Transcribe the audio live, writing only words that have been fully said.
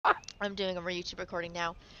I'm doing a YouTube recording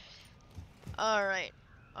now. Alright.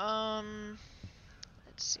 Let's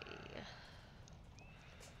see.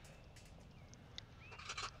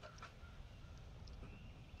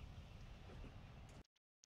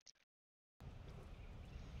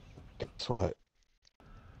 Guess what?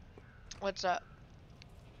 What's up?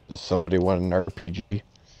 Somebody want an RPG?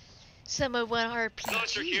 Someone want RPG?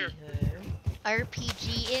 Soldier here.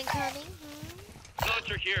 RPG incoming?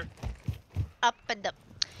 Soldier here. Up and up.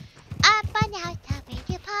 Up and out, up and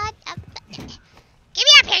you pod, up. Get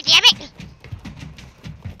me up here, damn it!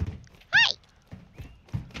 Hi!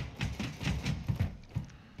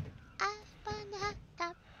 Up and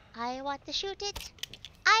up. I want to shoot it.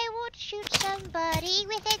 I would shoot somebody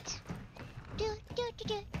with it. Do, do, do,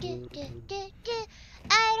 do, do, do, do, do.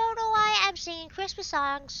 I don't know why I'm singing Christmas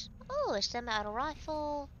songs. Oh, a semi-auto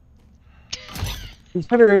rifle.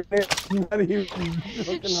 Shut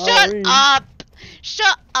up!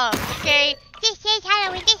 Shut up, okay? This is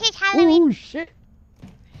Halloween, this is Halloween. Oh shit!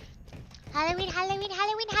 Halloween, Halloween,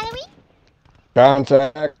 Halloween, Halloween.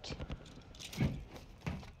 Contact.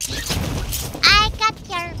 I got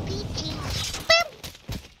your RPG. Boom!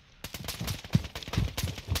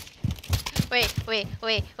 Wait.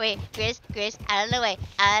 Grizz, out of the way,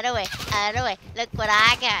 out of the way, out of the way. Look what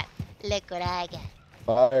I got. Look what I got.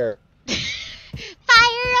 Fire.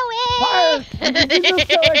 Fire away! Fire! You just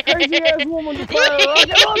got that crazy ass woman to fire a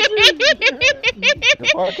rocket launcher! You're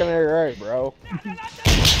fucking right, bro.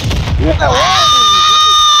 Yeah,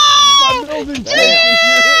 my building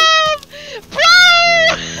Damn! Bro!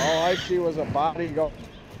 All I see was a body go.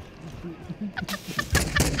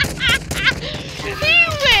 He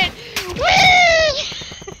went! Whee!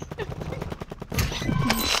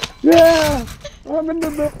 Yeah! I'm in the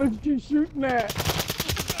building she's shooting at.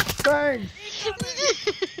 Thanks.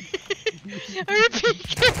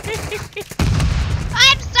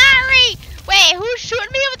 I'm sorry! Wait, who's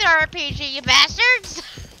shooting me with an RPG, you bastards?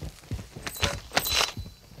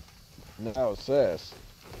 No, sis.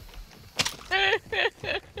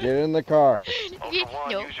 Get in the car. Ultra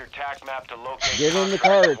One, use your TAC map to locate. Get in the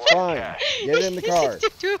car, it's fine. Get in the car.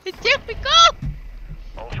 There we go!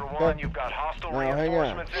 Ultra One, you've got hostile Now, hang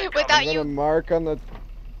on. reinforcements incoming. Without I'm gonna you. mark on the.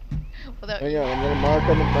 Without Hang you. on, I'm gonna mark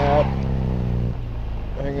on the map.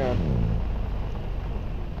 Hang on.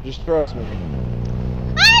 Just trust me.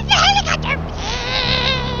 I'm the helicopter!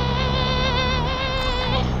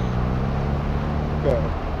 Go.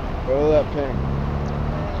 Go to that ping.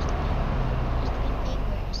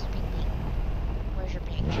 Where's your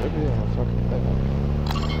ping? Should be on the fucking thing.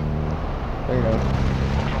 Hang on.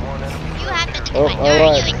 Ultra One, enemy You have to do Oh, it.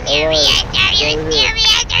 alright,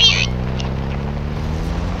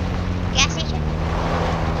 Gas station?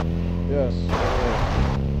 Yes.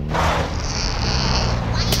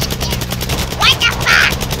 What the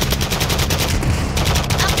fuck?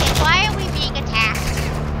 Okay, why are we being attacked?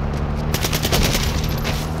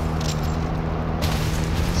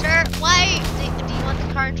 Sir, why do you want the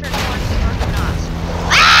car to turn on or not?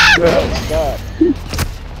 Ah! Stop.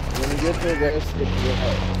 When you get to this, get to the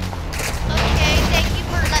house. Okay, thank you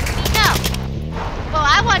for letting me know. Well,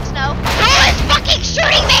 I want to know who is fucking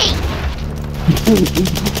shooting me?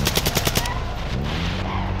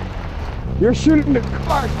 You're shooting the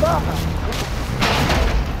car, stop!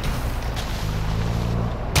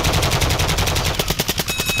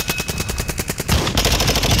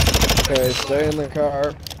 Okay, stay in the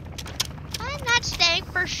car. I'm not staying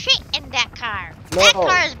for shit in that car. No, That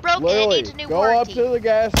car is broken and Lily, needs a new go warranty. up to the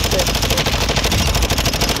gas station.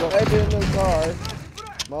 Go ahead in the car.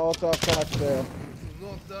 Molotov cocktail.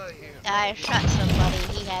 I shot somebody.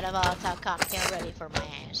 He had a Molotov cocktail ready for my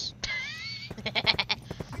ass.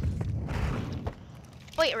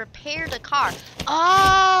 Wait, repair the car.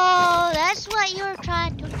 Oh, that's what you were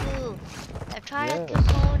trying to do. I'm trying Yes.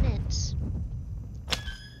 components.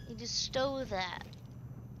 You just stole that.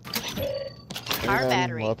 Car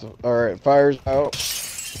battery. Alright, fire's out.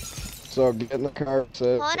 So get in the car,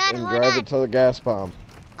 sit, Hold and on. drive it to the gas pump.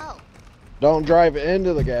 Oh. Don't drive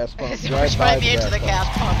into the gas pump. Drive by Drive me into the gas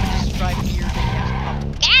pump and just drive me near the gas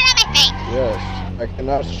pump. Get out of my face! Yes, I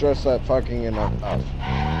cannot stress that fucking enough.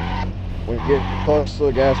 When you get close to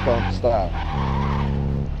the gas pump, stop.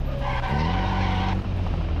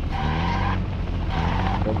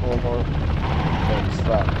 One more. Then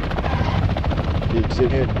stop. You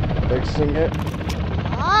see it? Fixing it?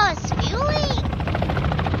 Oh, it's fueling!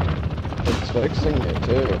 It's fixing it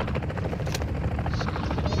too.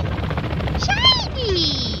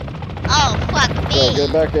 Shiny! Oh, fuck me! So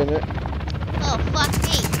get back in it. Oh, fuck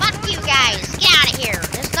me. Fuck you guys. Get out of here.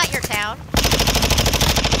 This is not your town.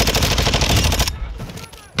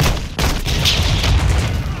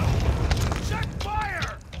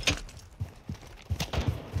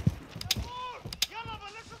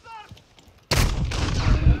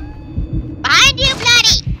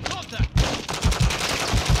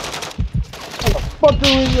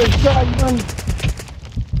 a shotgun.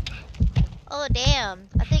 Oh damn!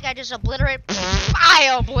 I think I just obliterated.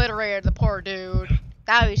 I obliterated the poor dude.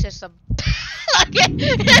 Now he's just a. Look at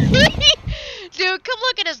dude. Come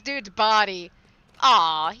look at this dude's body.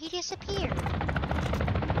 Aw, he disappeared.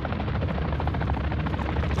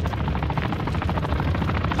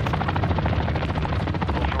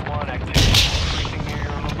 Ultra One, activity increasing near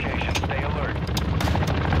your location. Stay alert.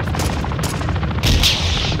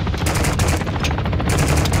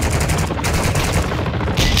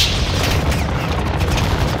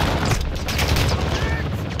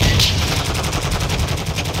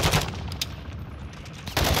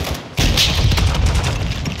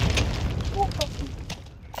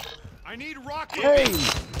 I need rocket. Hey!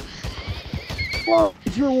 Fuck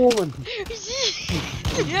your woman.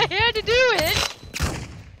 I had to do it.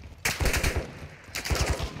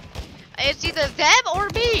 It's either them or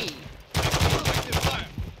me.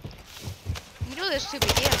 You know this to be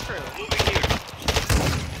damn true.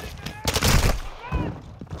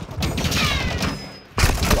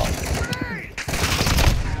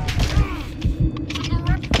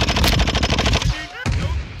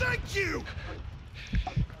 Thank you.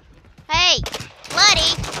 Hey,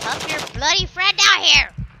 Bloody, help your bloody friend out here.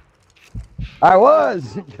 I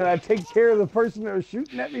was. Can I take care of the person that was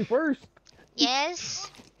shooting at me first?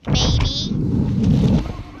 Yes, maybe.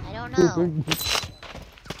 I don't know.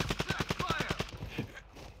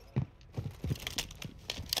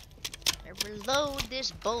 I reload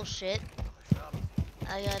this bullshit.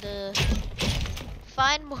 I gotta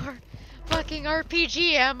find more fucking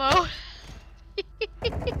RPG ammo.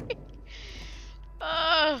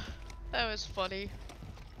 That was funny.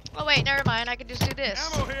 Oh wait, never mind. I can just do this.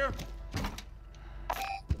 Ammo here.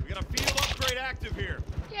 We got a field upgrade active here.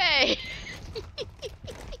 Yay!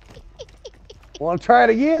 Want to try it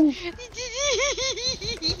again?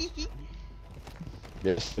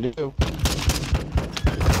 Yes, I do.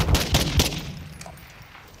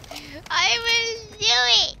 I will do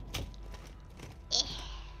it.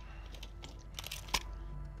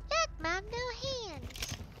 Look, Mom, no hands.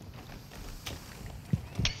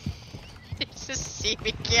 Just see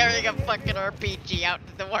me carrying a fucking RPG out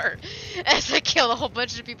the door as I kill a whole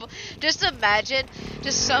bunch of people. Just imagine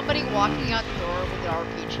just somebody walking out the door with an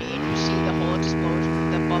RPG and you see the whole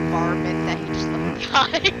explosion, the bombardment that he just left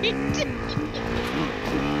behind.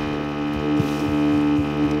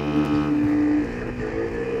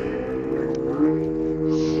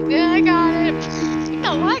 Yeah, I got it.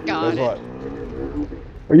 No, I got it. What?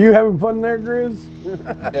 Are you having fun there, Grizz?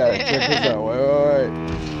 Yeah, check this out. Wait.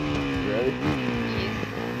 Ready?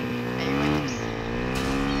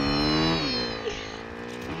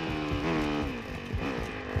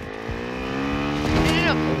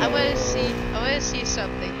 No. I want to see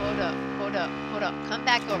something. Hold up. Come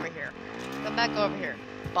back over here.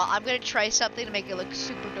 But I'm gonna try something to make it look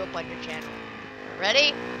super dope on your channel.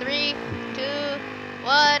 Ready? 3, 2,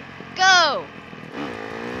 1, go!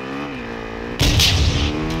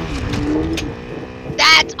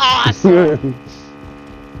 That's awesome!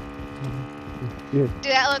 Did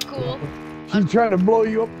that look cool? She's trying to blow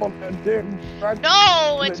you up on that damn.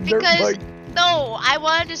 No, it's because no, I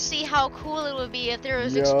wanted to see how cool it would be if there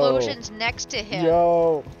was explosions next to him.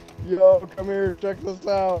 Yo, come here, check this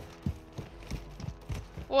out.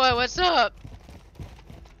 What? What's up?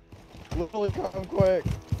 Literally, come quick.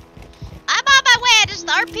 I'm on my way. This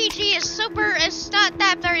RPG is super. It's not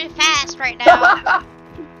that very fast right now.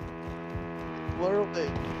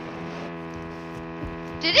 Literally.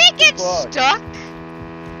 Did it get stuck?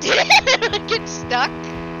 Did it get stuck?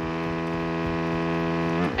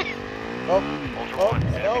 Up.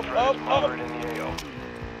 Moderate in the AO.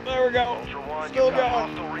 There we go. Ultra One, Still you've got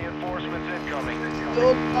going. hostile reinforcements incoming.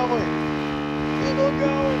 Still going.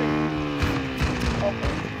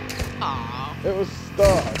 Aww. It was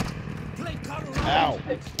stuck. Ow.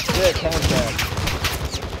 Yeah, contact.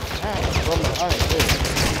 Ow, from behind, too.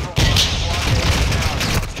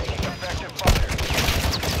 Taking effective fire.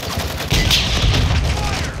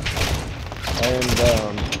 And,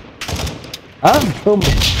 I'm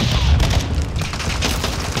coming.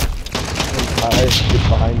 I get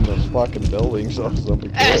behind those fucking buildings or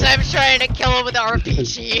something. As I'm trying to kill him with an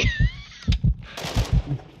RPG.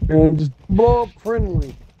 And just blow up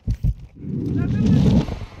friendly.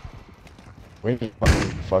 We need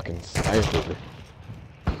fucking sniper.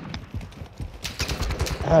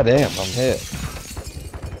 God damn, I'm hit.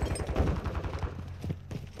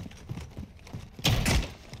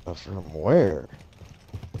 From where?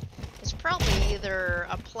 It's probably either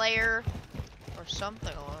a player or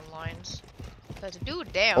something along the lines. Cause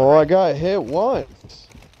dude down. Oh, I got hit once.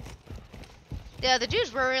 Yeah, the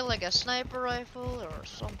dude's wearing like a sniper rifle or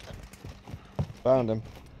something. Found him.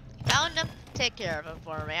 Found him. Take care of him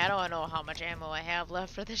for me. I don't know how much ammo I have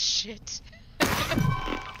left for this shit.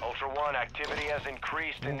 Ultra One, activity has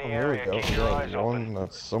increased in the Here we area. go. Keep your eyes Yeah, open. one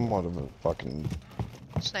that's somewhat of a fucking...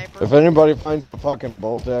 Sniper. If anybody finds the fucking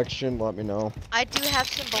bolt action, let me know. I do have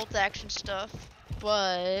some bolt action stuff,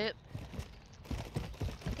 but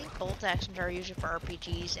I think bolt actions are usually for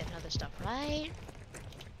RPGs and other stuff, right?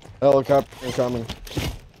 Helicopter incoming.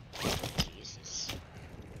 Jesus.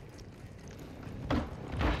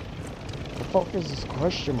 What the fuck is this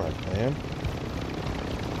question mark, man?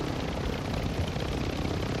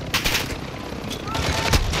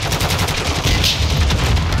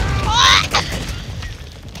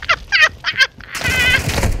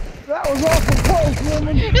 That was awful close,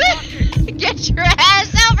 woman. Get your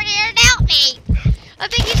ass over here and help me! I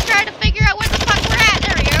think he's trying to figure out where the fuck we're at.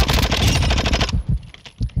 There we go.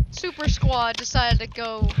 Super Squad decided to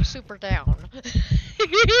go super down.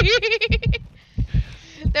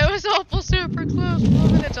 That was awful super close,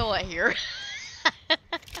 woman. That's all I hear. It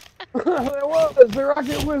was. The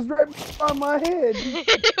rocket whizzed right on my head.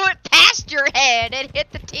 It went past your head and hit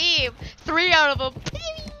the team. 3 out of them.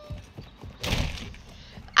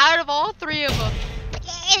 Out of all 3 of them,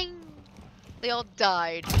 they all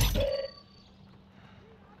died.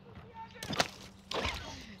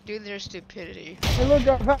 Due to their stupidity. Hey, look,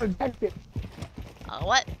 I found a jacket.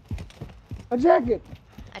 What? A jacket.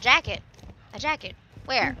 A jacket? A jacket?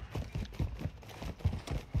 Where?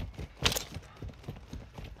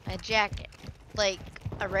 A jacket. Like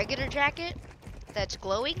a regular jacket that's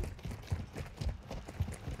glowing?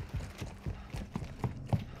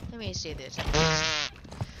 Let me see this.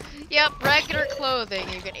 Yep, regular clothing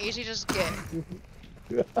you can easily just get.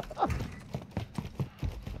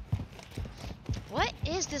 What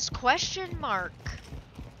is this question mark?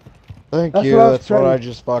 Thank That's you, what I was that's what trying- I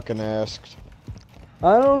just fucking asked.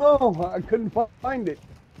 I don't know. I couldn't find it.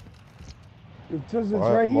 It says it's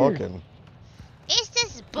Well, right I'm here. looking. Is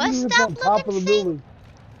this bus It's stop on top of looking the thing?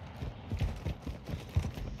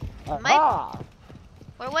 building. Might- Aha!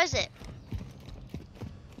 Where was it?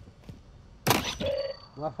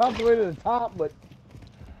 I found the way to the top, but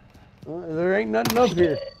there ain't nothing up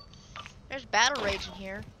here. There's battle rage in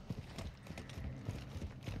here.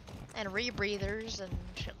 And rebreathers and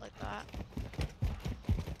shit like that.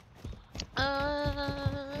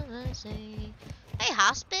 Let's see. Hey,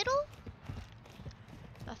 hospital?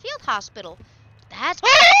 A field hospital. That's.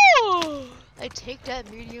 Oh! I take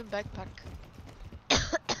that medium backpack.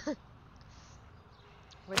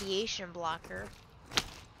 Radiation blocker.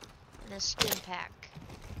 And a stim pack.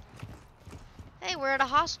 Hey, we're at a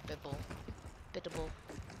hospital. Bittable.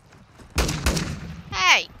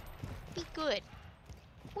 Hey! Be good.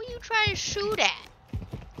 What are you trying to shoot at?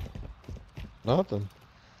 Nothing.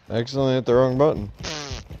 Accidentally hit the wrong button.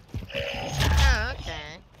 Oh,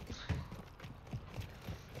 okay.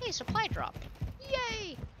 Hey, supply drop.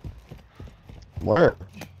 Yay! Where?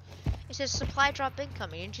 It says supply drop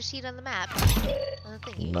incoming. Didn't you see it on the map? On the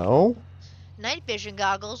thingy. No? Night vision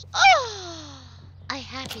goggles. Oh! I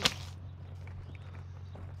happy.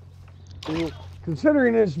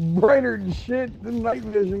 Considering it's brighter than shit, the night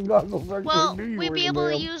vision goggles aren't Well, gonna do you we'd be any able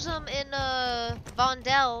to damn. use them in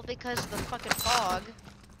Vondel because of the fucking fog.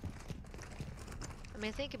 I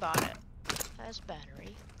mean, think about it. That's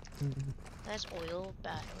battery. That's oil,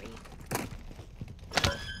 battery.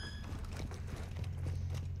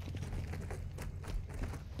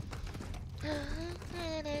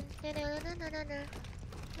 There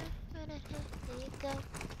you go.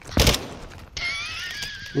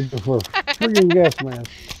 Looking for a friggin' gas mask.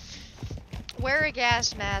 Wear a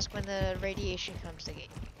gas mask when the radiation comes to get you.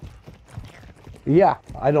 There. Yeah,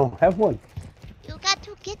 I don't have one. You got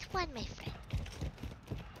to get one, my friend.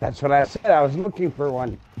 That's what I said. I was looking for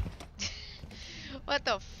one. What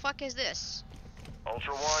the fuck is this?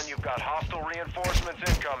 Ultra One, you've got hostile reinforcements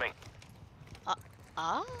incoming.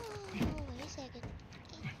 Oh, wait a second.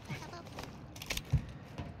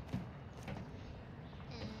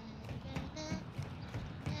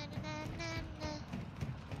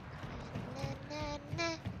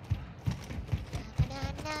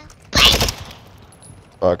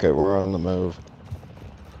 Okay, we're on the move.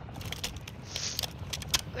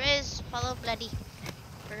 Grizz, follow Bloody.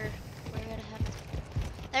 We're gonna have to.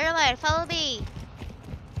 Never mind, follow me.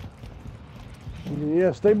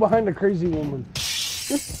 Yeah, stay behind the crazy woman.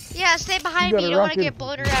 Yeah, stay behind You me. got You a don't want to rocket. get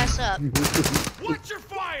blown her ass up. Watch your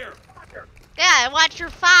fire! Yeah, watch your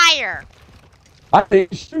fire. I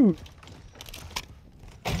didn't shoot.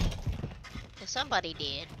 Somebody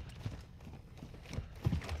did.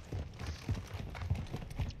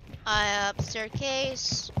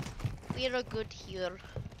 Staircase. We are good here.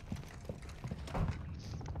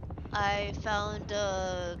 I found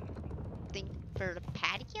a thing for the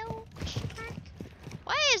patio?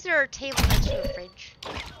 Why is there a table next to a fridge?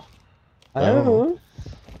 I don't know.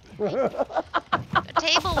 The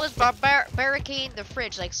table was barricading the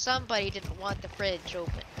fridge, like somebody didn't want the fridge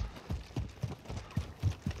open.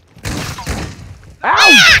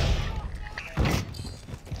 Ow!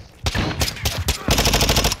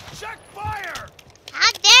 Check fire!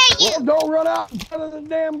 How dare you! Well, don't run out in front of the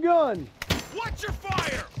damn gun. Watch your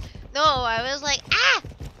fire! No, I was like, ah!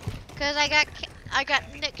 Cause I got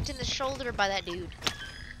nicked in the shoulder by that dude.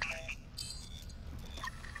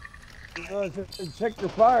 Check your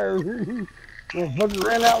fire. Motherfucker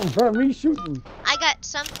ran out in front of me shooting. I got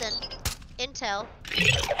something. Intel.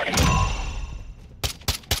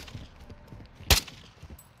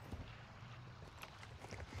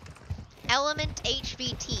 Element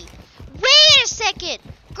HVT. Wait a second!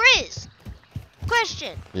 Grizz!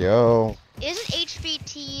 Question. Yo, Isn't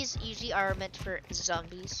HVTs usually are meant for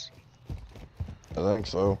zombies? I think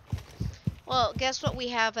so. Well, guess what we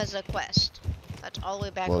have as a quest? That's all the way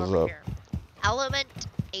back What's over up? here. Element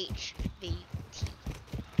HVT.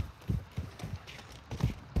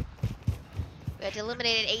 We have to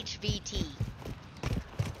eliminate an HVT.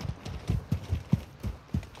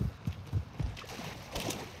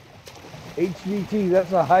 HVT,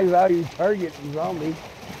 that's a high value target in zombie.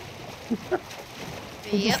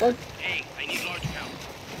 Yep. Hey, I need large count.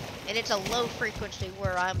 And it's a low frequency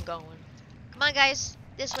where I'm going. Come on, guys.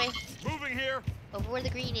 This way. Moving here. Over where the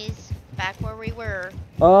green is. Back where we were.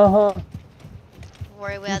 Uh-huh.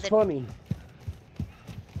 Where we had It's the funny.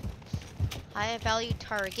 high value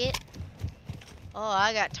target. Oh,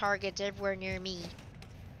 I got targets everywhere near me.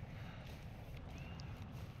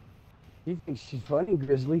 You think she's funny,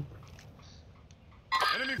 Grizzly?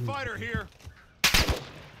 Enemy fighter here.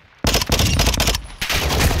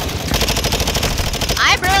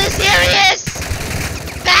 I'm really serious!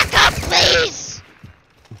 Back up, please!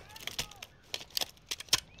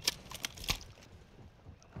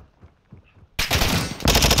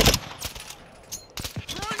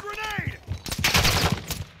 Throwing grenade!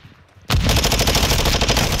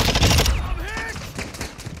 I'm hit!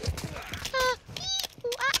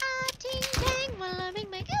 Ting tang, while I ring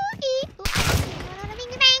my ooh ah,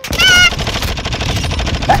 ring bang back!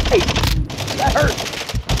 Hey! That hurt!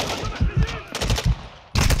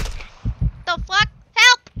 The fuck?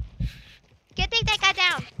 Help! Get take that guy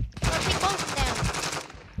down. Or take both of them down.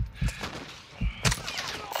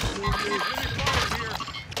 Enemy fighter here.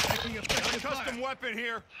 Taking effective custom weapon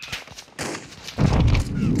here.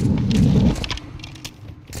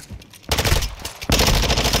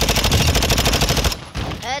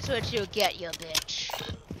 That's what you get, you bitch.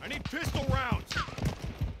 I need pistol rounds.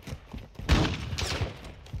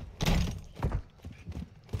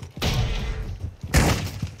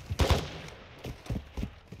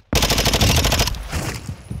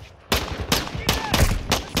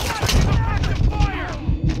 Active fire!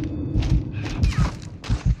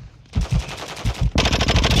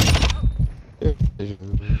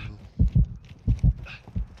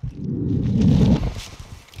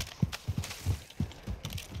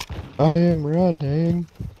 I am running.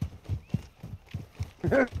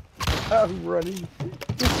 I'm running.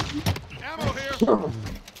 Ammo here.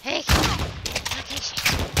 Hey, fucking shit.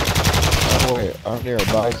 Oh wait, I'm near a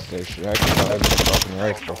buy station. I can buy this fucking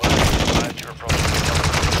rifle.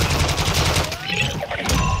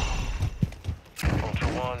 Ultra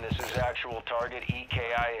One, this is actual target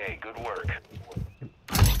EKIA. Good work.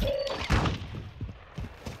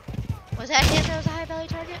 Was that him that was a high value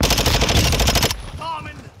target?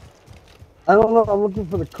 Bombing. I don't know, I'm looking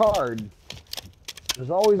for the card. There's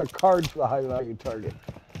always a card for the high value target.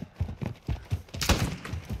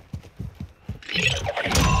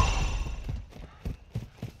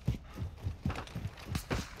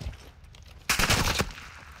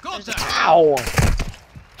 Ow!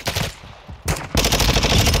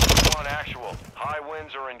 One actual. High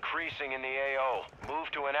winds are increasing in the AO. Move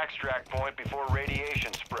to an extract point before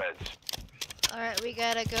radiation spreads. Alright, we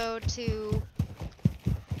gotta go to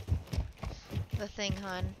the thing,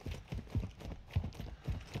 hon.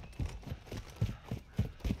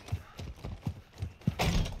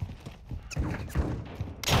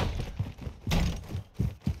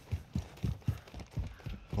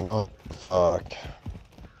 Oh fuck.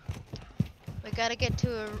 We gotta get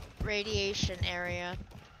to a radiation area.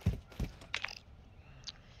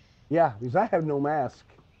 Yeah, because I have no mask.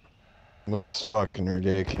 That's fucking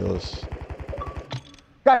ridiculous.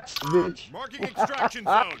 Gotcha, bitch. Marking extraction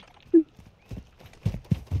zone.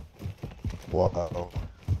 Wow.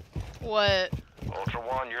 What? Ultra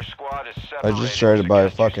One, your squad is I separated. just tried to buy a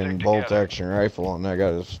Suggest you fucking stick bolt together. action rifle and I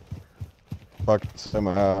got his fucking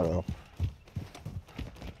semi-auto.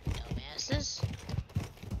 Dumbasses.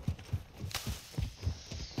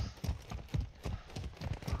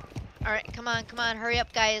 Alright, come on, hurry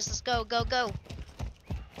up, guys. Let's go, go, go.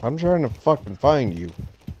 I'm trying to fucking find you.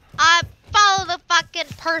 I follow the fucking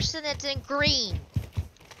person that's in green.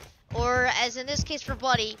 Or, as in this case for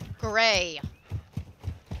Bloody, gray.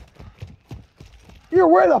 You're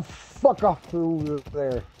where the fuck off through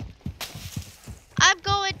there? I'm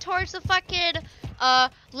going towards the fucking,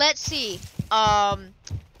 let's see, the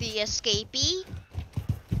escapee.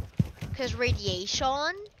 Because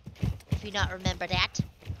radiation, if you not remember that.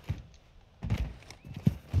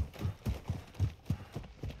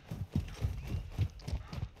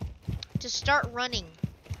 Just start running.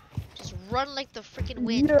 Just run like the freaking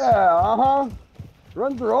wind. Yeah, uh-huh.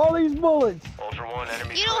 Run through all these bullets. Ultra One,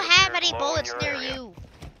 enemy You don't threat have appears any low in bullets your near area. you.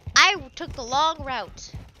 I took the long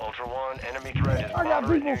route. Ultra One, enemy threat is I got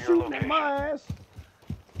moderate people near your shooting at location. my ass.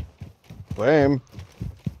 Blame.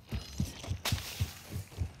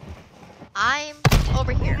 I'm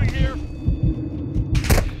over here. Moving here.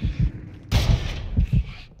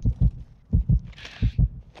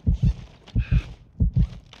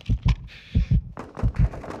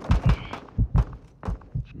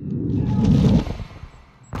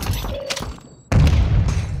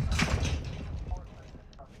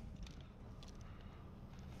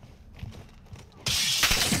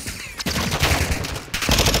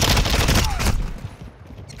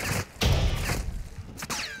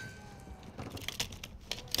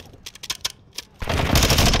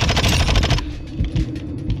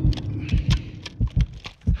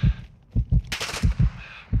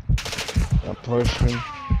 I'm pushing.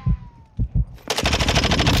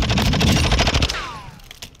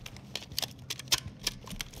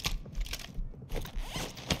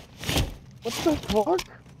 What the fuck?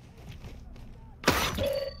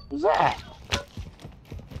 What's that?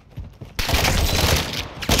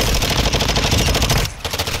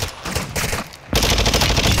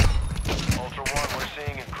 Ultra One, we're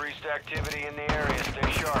seeing increased activity in the area.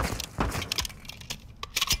 Stay sharp.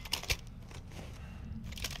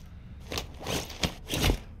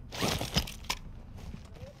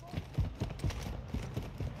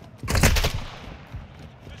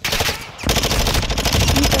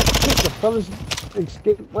 Take the fellas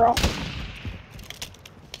escape route.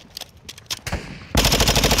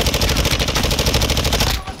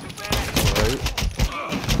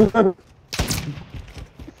 Right.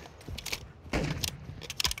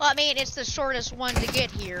 Well, I mean, it's the shortest one to get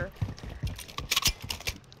here.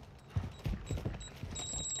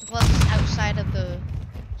 Plus, it's outside of the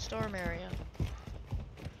storm area.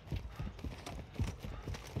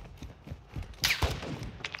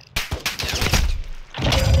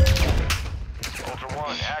 Ultra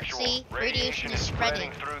One, actual. See? Radiation is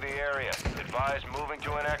spreading. through the area. Advise moving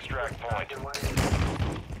to an extract point.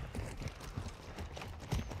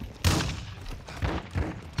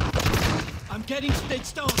 I'm getting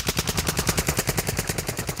stitched on.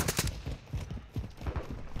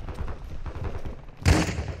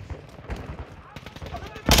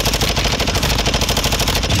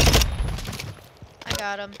 I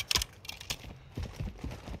got him.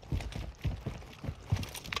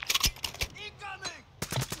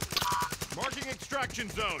 Marking extraction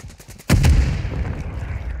zone.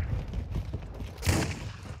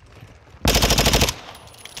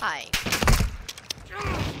 Hi.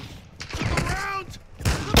 Look around.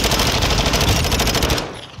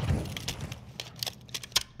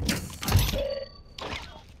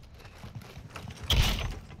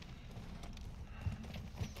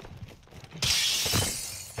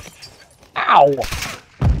 Ow! Ultra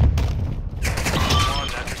One,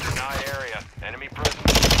 that's a denied area. Enemy prison.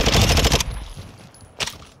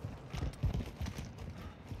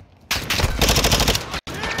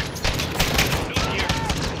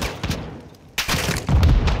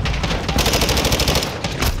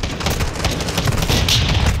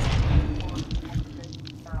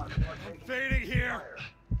 I'm fading here.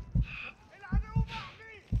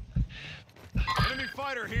 Enemy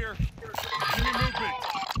fighter here. Enemy movement.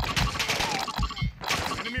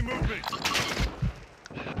 Enemy movement.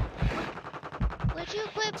 Would you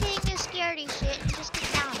quit being this scaredy shit and just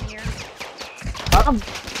get down here? I'm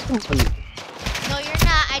No, you're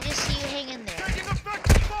not. I just see you hanging there. Taking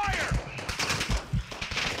effective fire.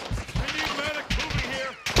 We need medic moving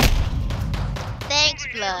here. Thanks,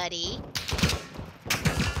 Bloody.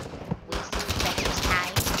 Wasting precious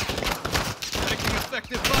time. Taking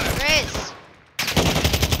effective fire. Chris!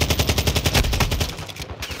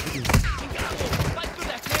 Fight to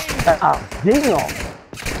that thing. Ah, damn.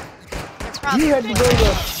 They're probably You had to go players.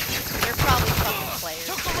 to. They're probably fucking players.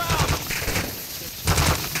 Look around!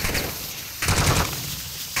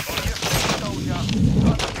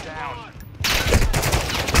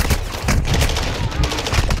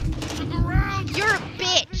 Look around! You're a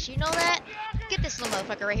bitch. You know that? Get this little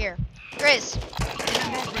motherfucker right here. Grizz.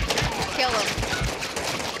 Kill him.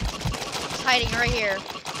 He's hiding right here.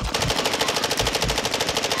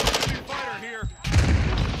 Enemy fighter here.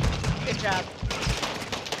 Good job.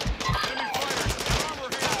 Enemy fighter. Armor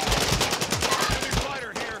here. Enemy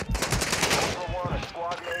fighter here. Ultra One, a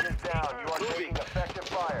squad mate is down. You are taking effective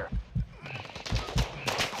fire.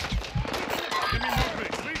 Enemy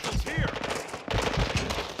movement. Lethal's here.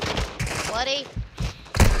 Bloody.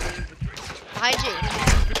 Behind you.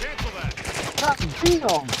 Cancel that. Ah,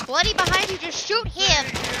 damn. Bloody behind you. Just shoot him.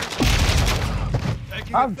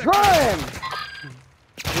 Taking I'm effective- trying.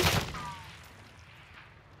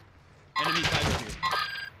 Enemy fighter here.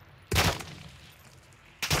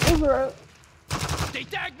 Those are. They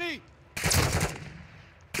tagged me!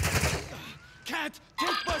 Can't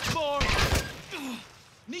take much more!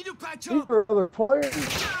 Need to patch These up! are other players.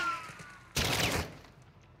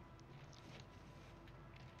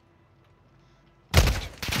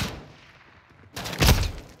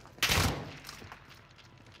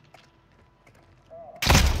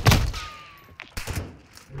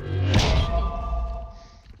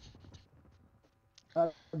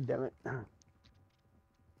 Damn it.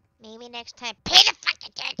 Maybe next time. Pay the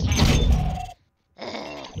fucking attention.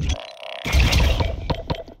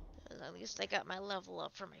 At least I got my level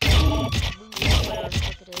up for my whatever the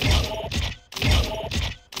fuck it is.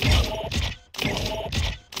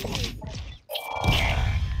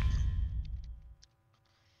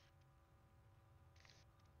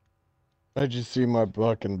 I just see my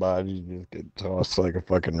fucking body just get tossed like a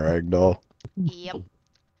fucking rag doll. Yep.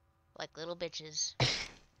 Like little bitches.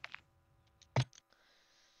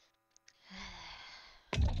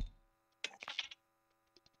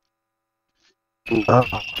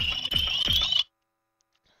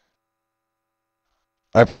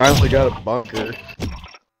 I finally got a bunker.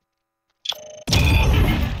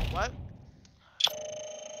 What?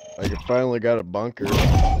 I finally got a bunker.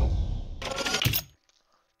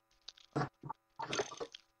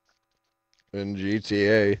 In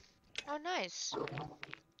GTA. Oh, nice.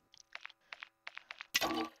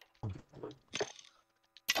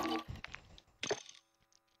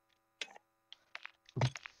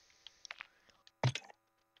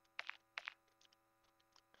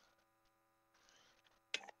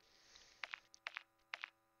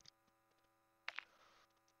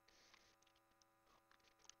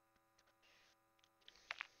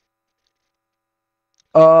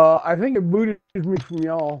 I think it booted me from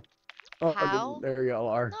y'all. Oh, How? there y'all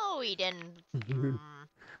are. No, he didn't.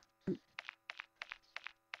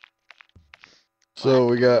 So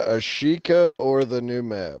we got Ashika or the new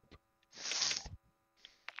map.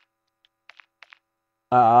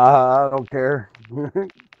 I don't care.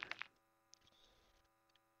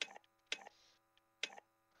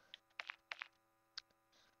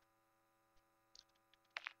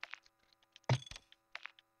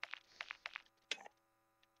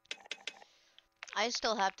 I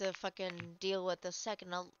still have to fucking deal with the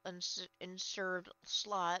second insert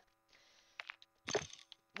slot,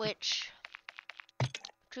 which,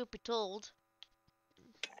 truth be told,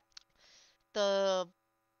 the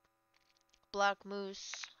Black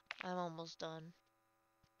Moose, I'm almost done.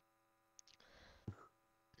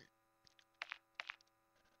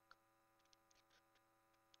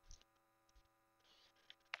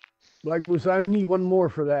 Like, I need one more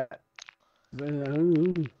for that.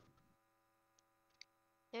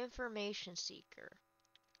 Information Seeker.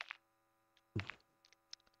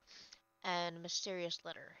 And Mysterious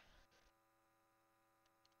Letter.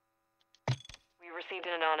 We received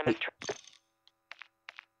an anonymous.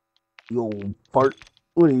 You old fart.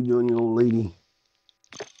 What are you doing, you old lady?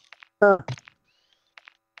 Huh?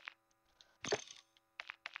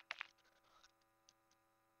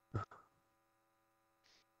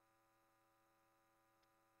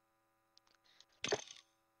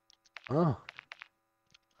 Oh.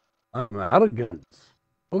 I'm out of guns.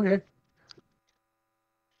 Okay.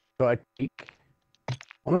 So I take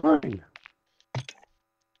one of mine.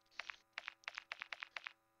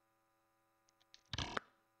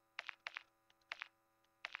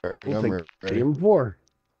 We'll I'm take ready. CM4.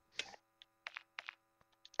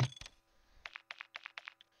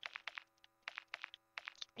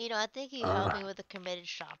 You know, I think you helped me with a committed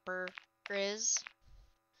shopper, Grizz.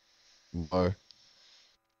 No.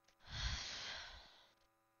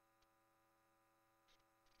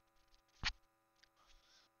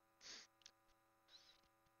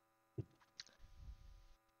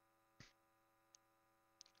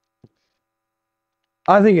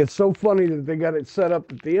 I think it's so funny that they got it set up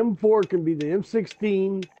that the M4 can be the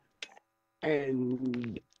M16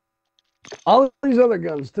 and all these other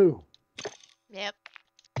guns too. Yep.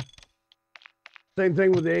 Same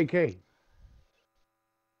thing with the AK.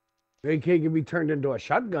 The AK can be turned into a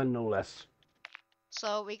shotgun, no less.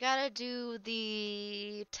 So we gotta do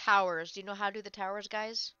the towers. Do you know how to do the towers,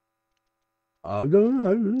 guys?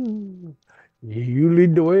 You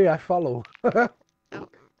lead the way, I follow. Oh,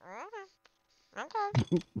 okay.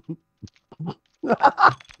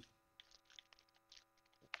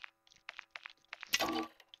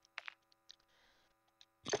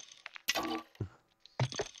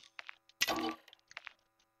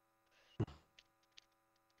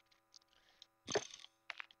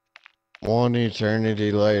 One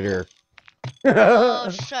eternity later. Oh,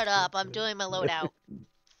 shut up. I'm doing my loadout.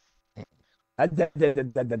 I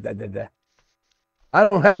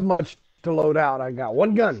don't have much to load out. I got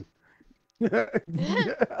one gun. Right.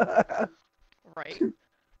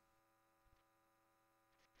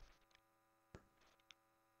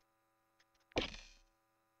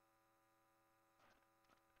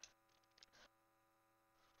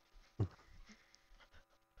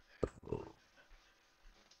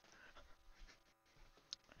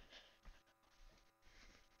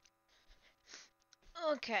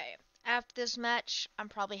 Okay. After this match, I'm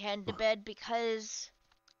probably heading to bed because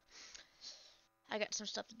I got some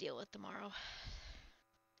stuff to deal with tomorrow.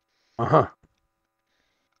 Uh-huh.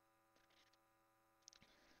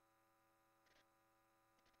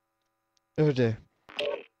 Oh dear.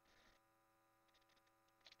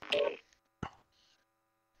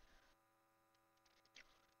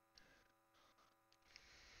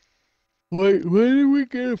 Wait, when did we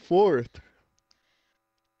get a fourth?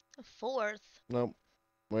 A fourth? Nope.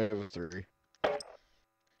 We have a 3.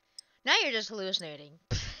 Now you're just hallucinating.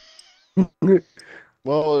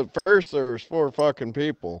 Well, at first there was 4 fucking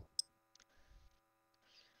people.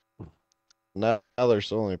 Now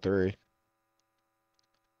there's only 3.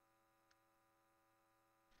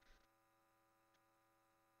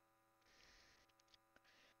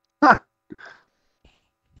 Ha!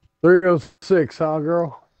 306, huh,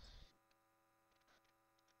 girl?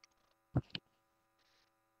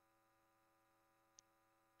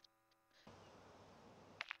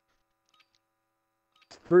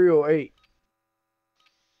 It's 308.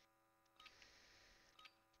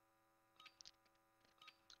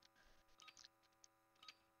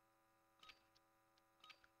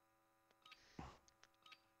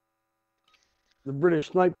 The British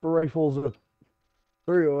sniper rifles are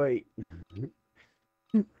 308.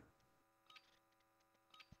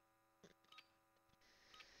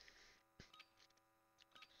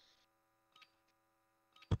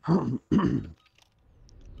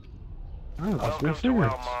 I lost my Welcome to Al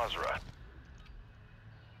cigarettes. Mazrah.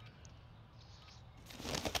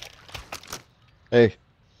 Hey,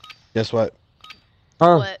 guess what?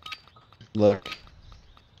 Huh? What? Look.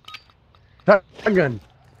 Shotgun.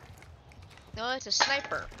 No, it's a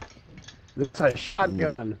sniper. It's a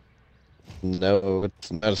shotgun. No,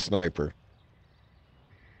 it's not a sniper.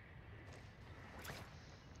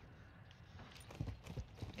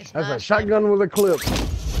 It's That's not a shotgun with a clip.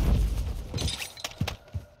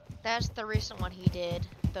 That's the recent one he did.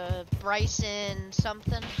 The Bryson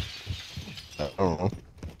something. I don't know.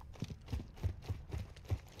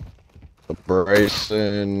 The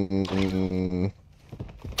Bryson. Top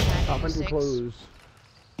and 96. close.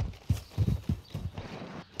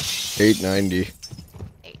 890.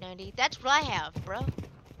 890. That's what I have, bro.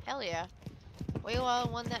 Hell yeah. We all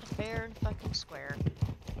won that fair and fucking square.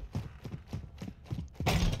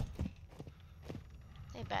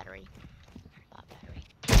 Hey, battery. Bot battery.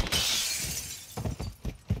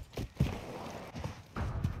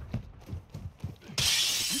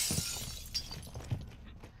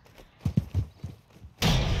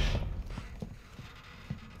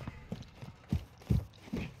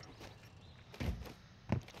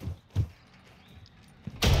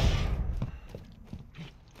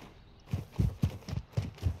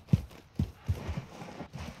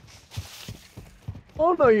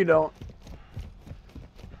 Oh, no, you don't.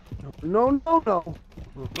 No, no, no.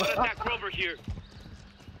 Grover here.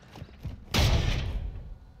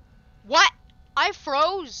 What? I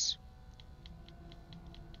froze.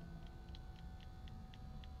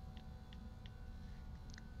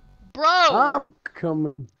 Bro. I'm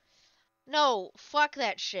coming. No, fuck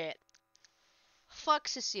that shit. Fuck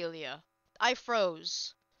Cecilia. I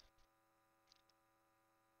froze.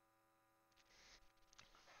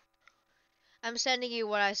 I'm sending you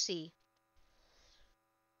what I see.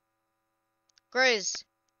 Grizz.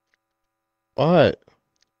 What?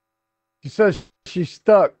 She says she's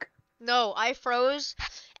stuck. No, I froze,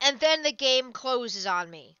 and then the game closes on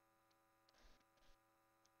me.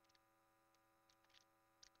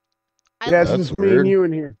 Yeah, it's That's just me weird. and you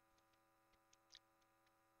in here.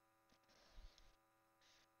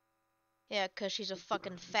 Yeah, 'cause she's a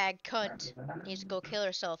fucking fag cunt. Needs to go kill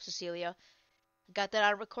herself, Cecilia. Got that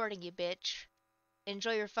on recording, you bitch.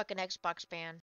 Enjoy your fucking Xbox ban.